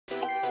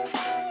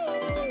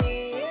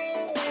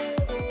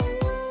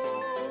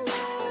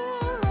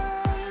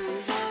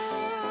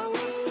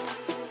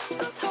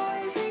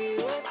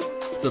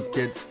What's up,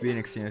 kids?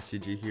 Fenix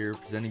TNSGG here,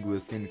 presenting you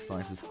with Fenix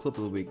Alliance's clip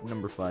of the week,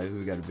 number 5.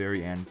 We got a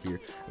very end here.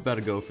 About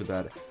to go for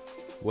that,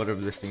 whatever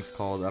this thing's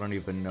called. I don't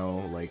even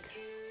know. Like,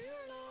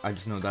 I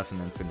just know that's an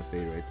infinite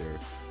fade right there.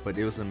 But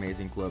it was an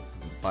amazing clip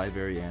by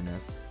very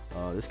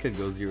NF. This kid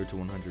goes 0 to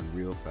 100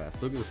 real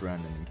fast. Look at this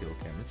random and kill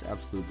cam. It's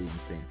absolutely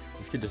insane.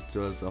 This kid just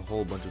does a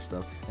whole bunch of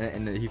stuff,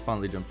 and he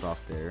finally jumps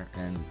off there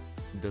and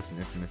does an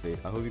infinite fade.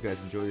 I hope you guys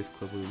enjoy this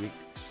clip of the week.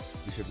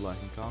 Be sure to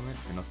like and comment,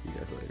 and I'll see you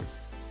guys later.